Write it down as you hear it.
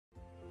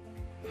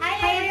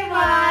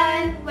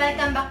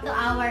welcome back to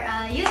our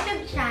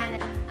YouTube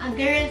channel.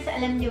 Girls,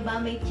 alam nyo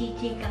ba, may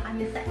chichika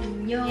kami sa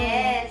inyo.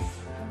 Yes.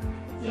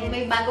 So,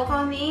 may bago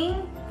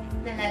kaming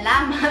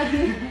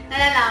nalalaman.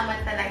 Nalalaman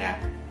talaga.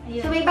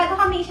 Ayun. So, may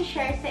bago kami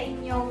i-share sa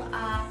inyong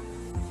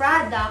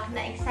product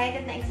na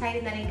excited na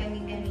rin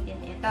kaming gamitin.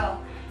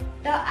 Ito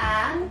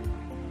ang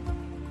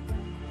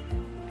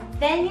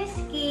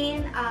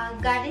Venuskin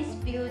Goddess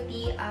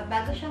Beauty.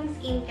 Bago siyang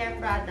skincare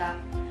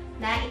product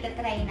na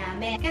itatry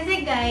namin.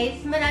 Kasi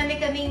guys, marami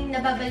kaming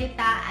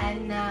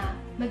nababalitaan na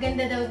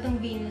maganda daw itong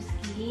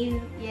Venuskin.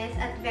 Yes,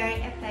 at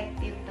very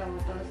effective daw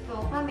ito.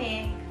 So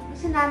kami,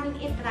 gusto namin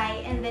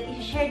itry and then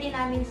i-share din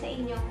namin sa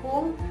inyo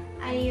kung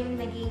ano yung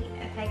naging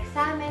effect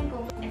sa amin,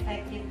 kung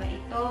effective ba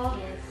ito.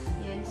 Yes.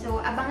 Yun.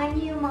 So, abangan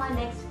niyo yung mga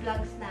next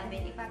vlogs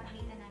namin.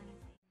 Ipapakita namin.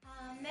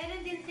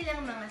 Meron din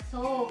silang mga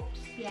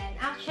soaps. Yan.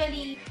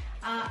 Actually,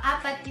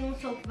 4 yung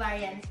soap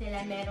variants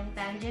nila. Merong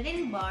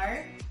tangerine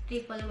bar,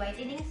 triple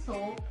whitening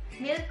soap,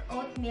 milk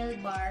oatmeal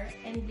bar,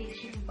 and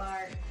bleaching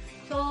bar.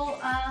 So,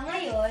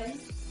 ngayon,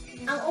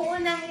 ang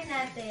uunahin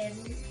natin,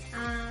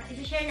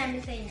 i-share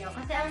namin sa inyo.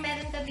 Kasi ang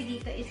meron kami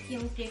dito is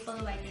yung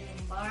triple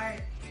whitening bar.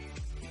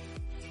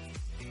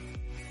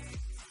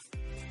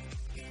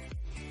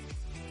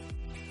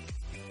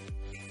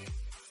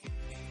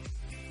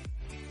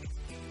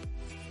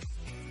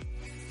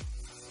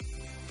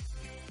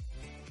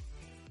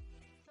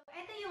 So,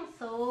 ito yung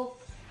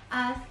soap.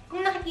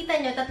 Kung nakikita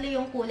nyo, 3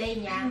 yung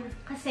kulay niya.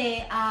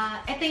 Kasi,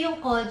 ito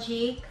yung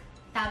kojic,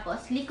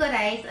 tapos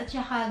licorice, at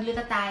saka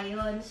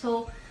glutathione.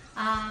 So,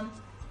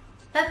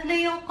 3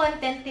 yung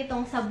content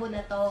nitong sabon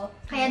na to.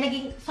 Kaya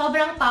naging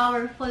sobrang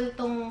powerful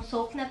tong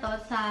soap na to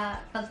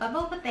sa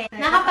pagpapaputi.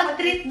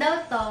 Nakapag-treat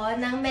daw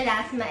to ng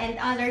melasma and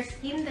other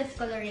skin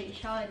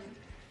discoloration.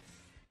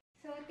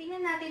 So,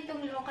 tingnan natin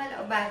itong local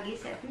obagi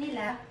set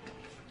nila.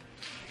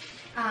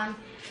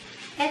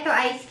 Ito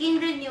ay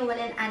skin renewal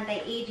and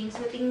anti-aging.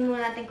 So, tingnan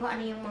natin kung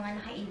ano yung mga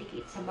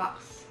naka-indicate sa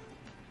box.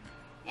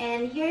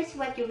 And here's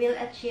what you will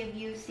achieve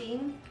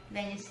using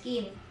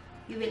Venuskin.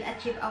 You will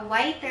achieve a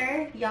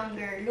whiter,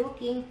 younger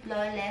looking,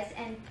 flawless,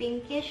 and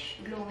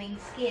pinkish glowing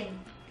skin.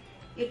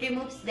 It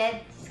removes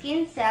dead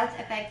skin cells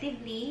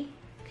effectively,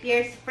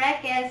 clears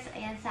freckles.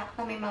 Ayan,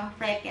 sakto may mga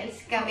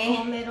freckles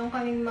kami. Oo, meron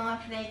kaming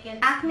mga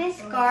freckles. Acne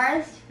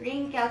scars,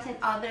 wrinkles, and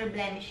other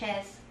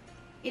blemishes.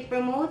 It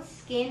promotes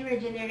skin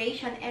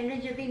regeneration and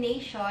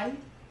rejuvenation,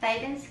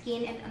 tightens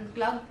skin and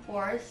unclogged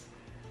pores,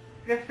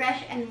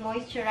 refresh and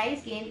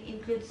moisturize skin,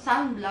 includes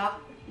sunblock,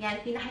 yan,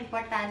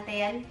 pinaka-importante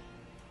yan,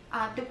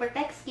 to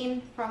protect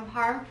skin from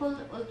harmful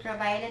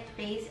ultraviolet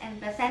rays, and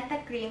placenta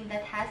cream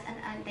that has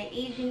an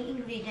anti-aging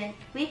ingredient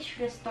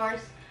which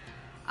restores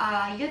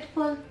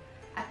youthful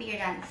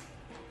appearance.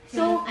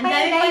 So, ang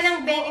dami pa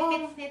ng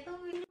benefits nito.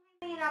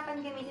 Mahirapan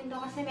gamitin to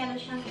kasi meron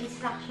siyang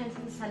instructions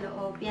sa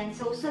loob. Yan.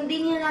 So,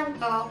 sundin niyo lang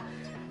to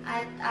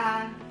at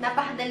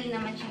napakadali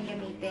naman siyang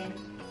gamitin.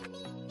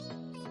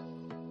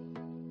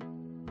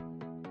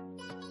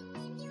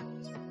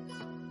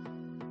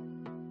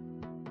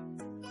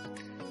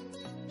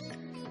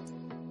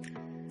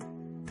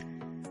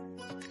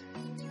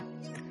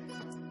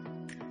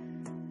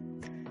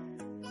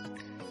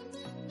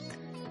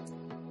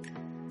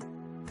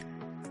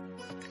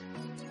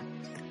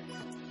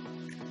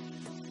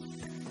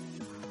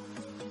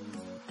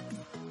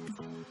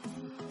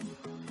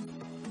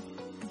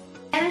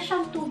 Meron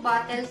siyang 2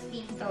 bottles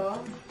dito.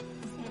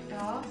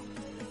 Ito.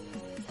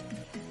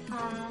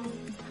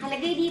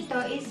 Kalagay dito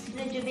is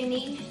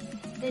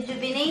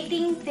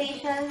rejuvenating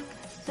facial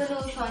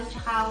solution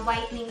tsaka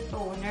whitening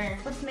toner.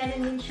 Tapos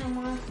meron din siyang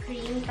mga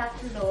cream, 3.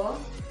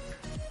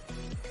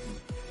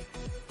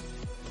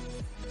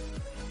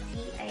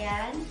 See,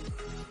 ayan.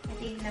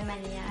 Ito yung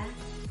naman niya.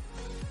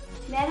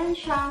 Meron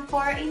siyang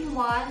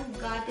 4-in-1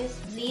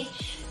 Goddess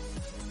Bleach.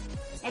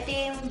 Ito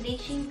yung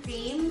bleaching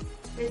cream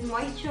with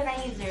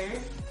moisturizer,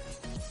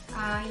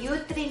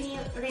 youth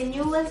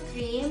renewal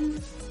cream,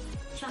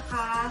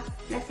 tsaka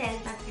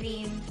placenta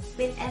cream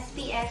with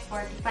SPF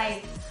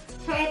 45.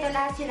 So, ito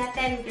lahat sila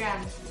 10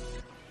 grams.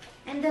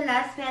 And the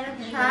last, meron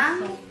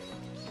siyang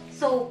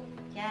soap.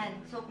 Yan.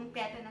 So,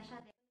 kumpleto na siya.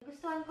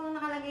 Gustuhan kong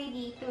nakalagay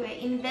dito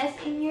invest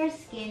in your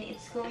skin,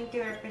 it's going to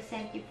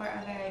represent you for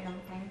a very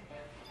long time.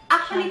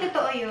 Actually,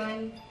 totoo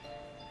yun.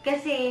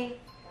 Kasi,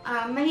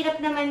 mahirap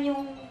naman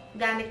yung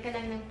gamit ka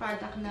lang ng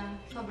product na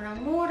sobrang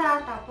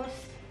mura, tapos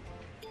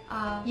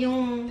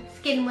yung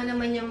skin mo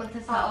naman yung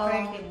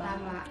magsasuffer, diba?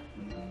 Tama.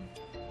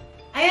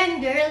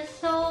 Ayun, girls.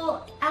 So,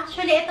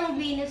 actually, itong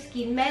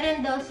Venuskin,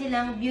 meron daw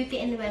silang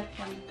beauty and wealth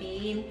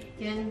campaign.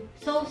 Yun.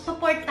 So,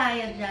 support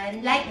tayo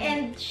dyan. Like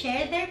and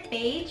share their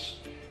page.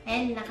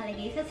 And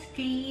nakalagay sa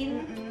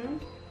screen.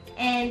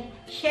 And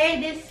share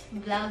this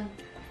vlog,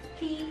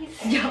 please.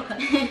 Joke.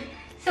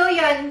 So,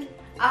 yun.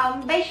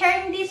 By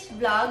sharing this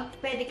vlog,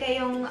 pwede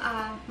kayong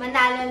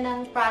manalo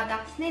ng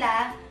products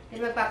nila.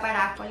 Then,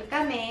 magpaparaffle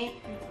kami.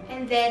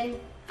 And then,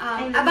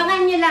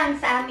 abangan nyo lang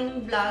sa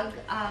aming vlog.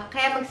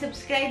 Kaya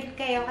mag-subscribe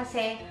kayo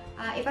kasi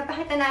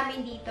ipapakita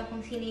namin dito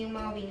kung sino yung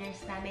mga winners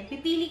namin.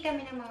 Pipili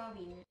kami ng mga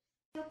winners.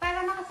 So,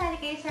 para makasali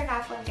kayo sa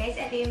raffle, guys,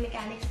 ito yung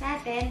mechanics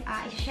natin.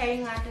 I-share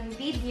nyo nga itong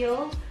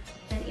video.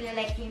 Then,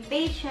 ilalike nyo yung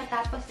page nyo.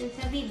 Tapos, dun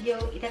sa video,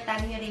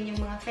 itatag nyo rin yung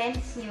mga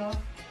friends nyo.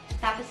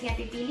 Tapos, nga,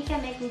 pipili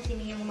kami kung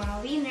sino yung mga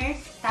winners.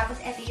 Tapos,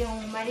 ito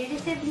yung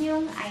marireceive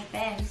nyong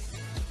items.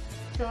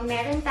 So,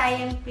 meron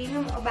tayong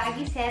premium o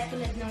baggy set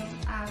tulad nung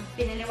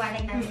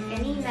pinaliwanag namin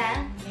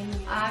kanina.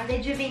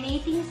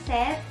 Rejuvenating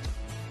set,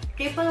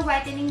 triple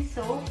whitening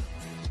soap,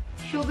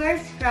 sugar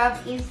scrub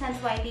instant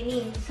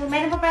whitening. So,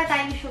 meron pa pala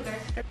tayong sugar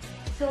scrub.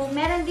 So,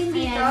 meron din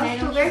dito,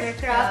 sugar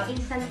scrub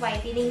instant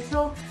whitening.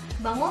 So,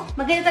 bango.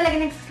 Maganda talaga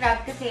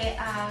nag-scrub kasi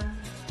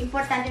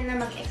importante na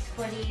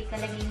mag-exfoliate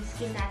talaga yung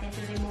skin natin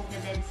to remove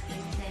the dead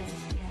skin cells.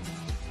 Yan.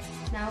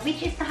 Now,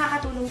 which is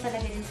nakakatulong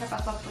talaga din sa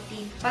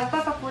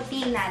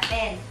pagpapaputi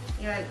natin.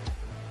 Yun.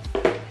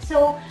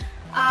 So,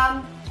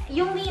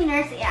 yung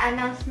winners,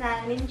 i-announce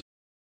namin.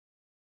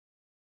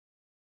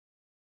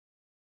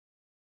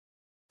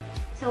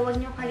 So,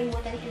 huwag niyo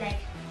kalimutan i-like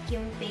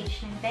yung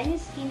page ng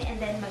Venuskin and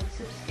then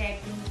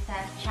mag-subscribe din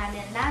sa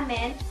channel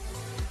namin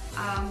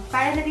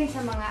para na rin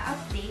sa mga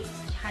updates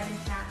tsaka din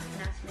sa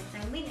announcement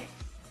ng winners.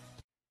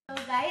 So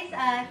guys,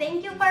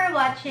 thank you for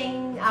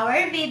watching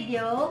our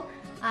video.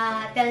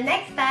 Till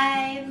next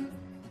time!